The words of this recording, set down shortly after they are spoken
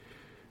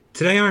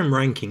Today I'm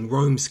ranking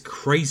Rome's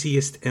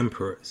craziest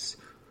emperors.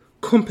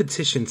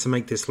 Competition to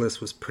make this list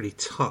was pretty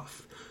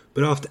tough,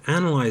 but after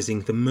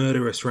analysing the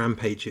murderous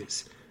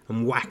rampages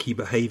and wacky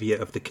behaviour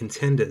of the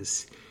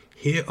contenders,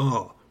 here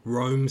are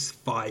Rome's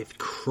 5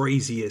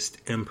 craziest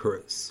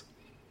emperors.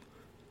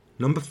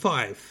 Number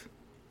 5.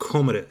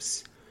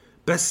 Commodus,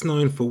 best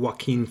known for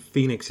Joaquin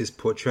Phoenix's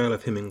portrayal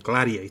of him in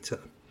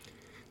Gladiator.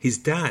 His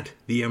dad,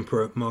 the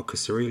Emperor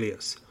Marcus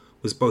Aurelius,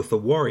 was both a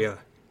warrior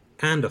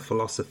and a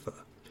philosopher.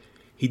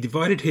 He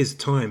divided his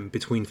time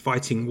between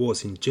fighting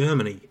wars in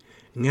Germany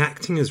and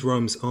acting as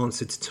Rome's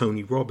answer to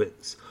Tony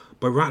Robbins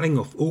by rattling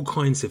off all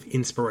kinds of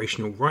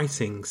inspirational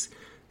writings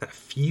that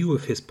few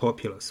of his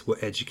populace were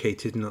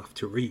educated enough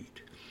to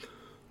read.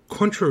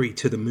 Contrary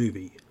to the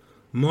movie,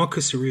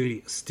 Marcus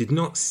Aurelius did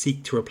not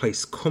seek to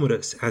replace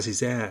Commodus as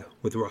his heir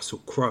with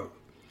Russell Crowe.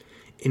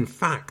 In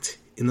fact,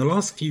 in the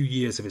last few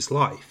years of his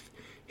life,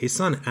 his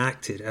son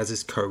acted as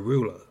his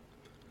co-ruler.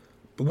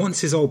 But once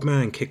his old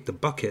man kicked the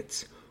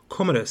bucket,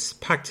 Commodus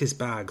packed his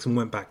bags and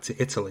went back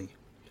to Italy.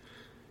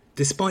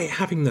 Despite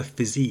having the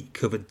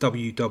physique of a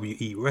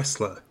WWE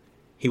wrestler,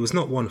 he was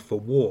not one for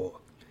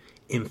war.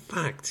 In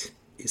fact,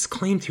 it's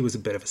claimed he was a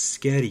bit of a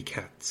scaredy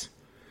cat.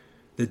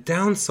 The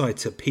downside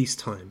to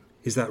peacetime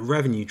is that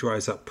revenue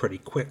dries up pretty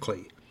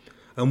quickly,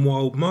 and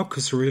while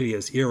Marcus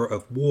Aurelius' era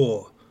of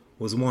war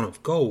was one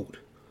of gold,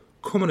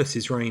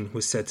 Commodus' reign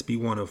was said to be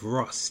one of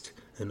rust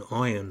and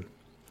iron.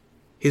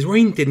 His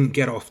reign didn't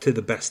get off to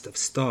the best of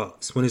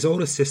starts when his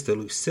older sister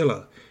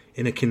Lucilla,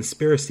 in a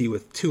conspiracy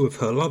with 2 of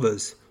her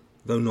lovers,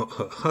 though not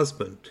her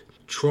husband,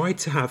 tried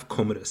to have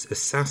Commodus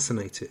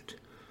assassinated.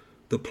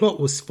 The plot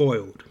was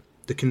foiled.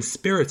 The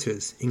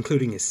conspirators,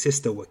 including his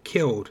sister, were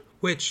killed,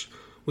 which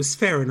was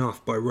fair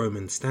enough by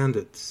Roman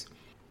standards.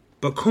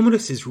 But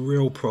Commodus'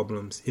 real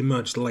problems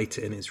emerged later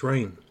in his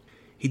reign.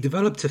 He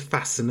developed a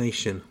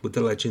fascination with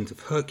the legend of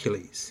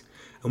Hercules,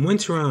 and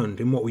went around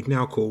in what we'd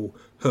now call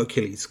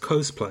Hercules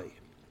cosplay.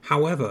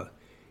 However,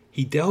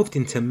 he delved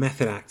into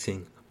method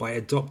acting by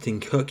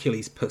adopting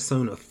Hercules'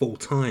 persona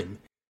full-time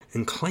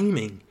and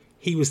claiming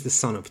he was the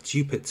son of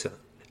Jupiter.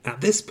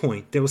 At this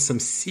point, there was some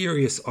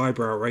serious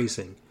eyebrow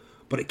raising,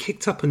 but it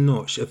kicked up a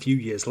notch a few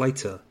years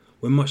later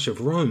when much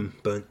of Rome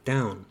burnt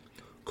down.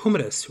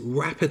 Commodus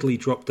rapidly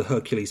dropped the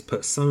Hercules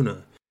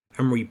persona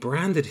and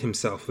rebranded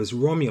himself as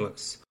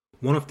Romulus,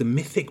 one of the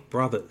mythic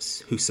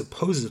brothers who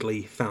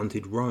supposedly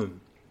founded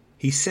Rome.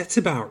 He set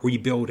about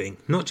rebuilding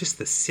not just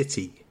the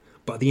city,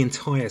 but the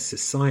entire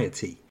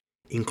society,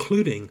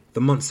 including the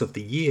months of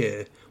the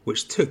year,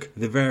 which took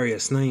the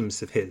various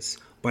names of his.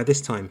 By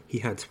this time, he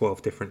had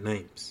 12 different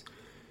names.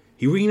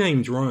 He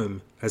renamed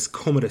Rome as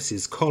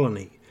Commodus'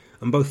 colony,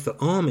 and both the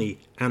army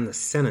and the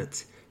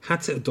Senate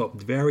had to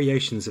adopt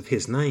variations of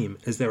his name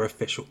as their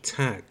official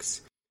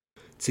tags.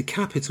 To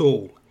cap it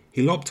all,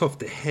 he lopped off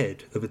the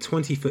head of a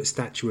 20-foot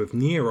statue of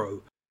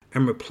Nero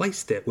and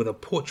replaced it with a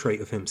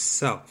portrait of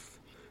himself.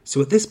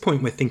 So at this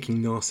point we're thinking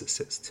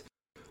narcissist.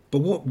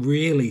 But what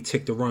really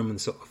ticked the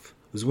Romans off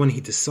was when he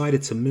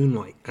decided to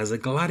moonlight as a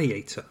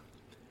gladiator.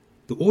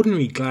 The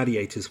ordinary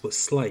gladiators were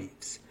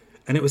slaves,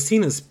 and it was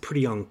seen as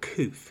pretty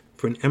uncouth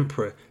for an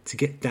emperor to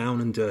get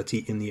down and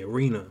dirty in the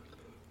arena.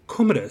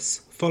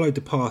 Commodus followed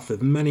the path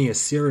of many a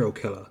serial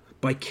killer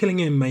by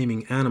killing and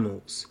maiming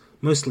animals,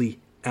 mostly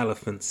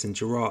elephants and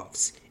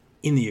giraffes,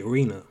 in the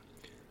arena.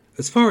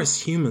 As far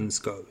as humans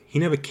go, he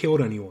never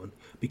killed anyone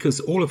because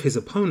all of his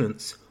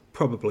opponents,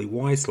 probably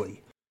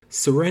wisely,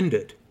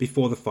 surrendered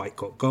before the fight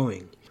got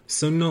going.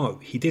 So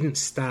no, he didn't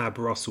stab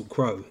Russell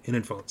Crowe in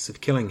advance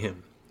of killing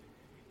him.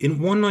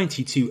 In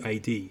 192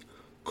 AD,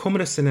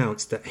 Commodus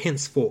announced that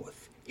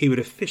henceforth he would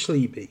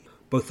officially be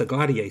both a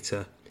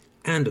gladiator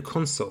and a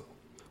consul.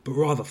 But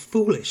rather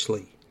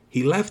foolishly,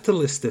 he left a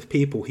list of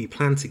people he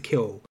planned to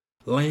kill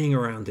laying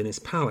around in his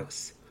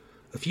palace.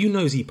 A few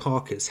nosy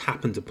Parkers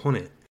happened upon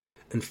it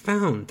and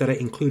found that it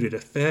included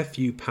a fair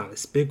few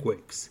palace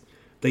bigwigs.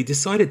 They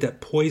decided that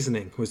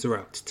poisoning was the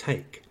route to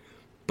take,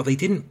 but they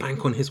didn't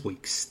bank on his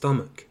weak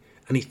stomach,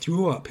 and he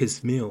threw up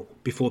his meal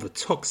before the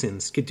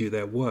toxins could do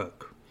their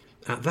work.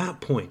 At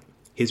that point,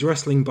 his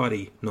wrestling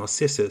buddy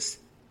Narcissus,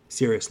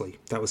 seriously,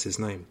 that was his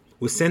name,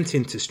 was sent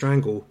in to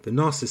strangle the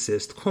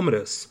narcissist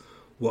Commodus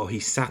while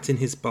he sat in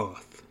his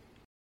bath.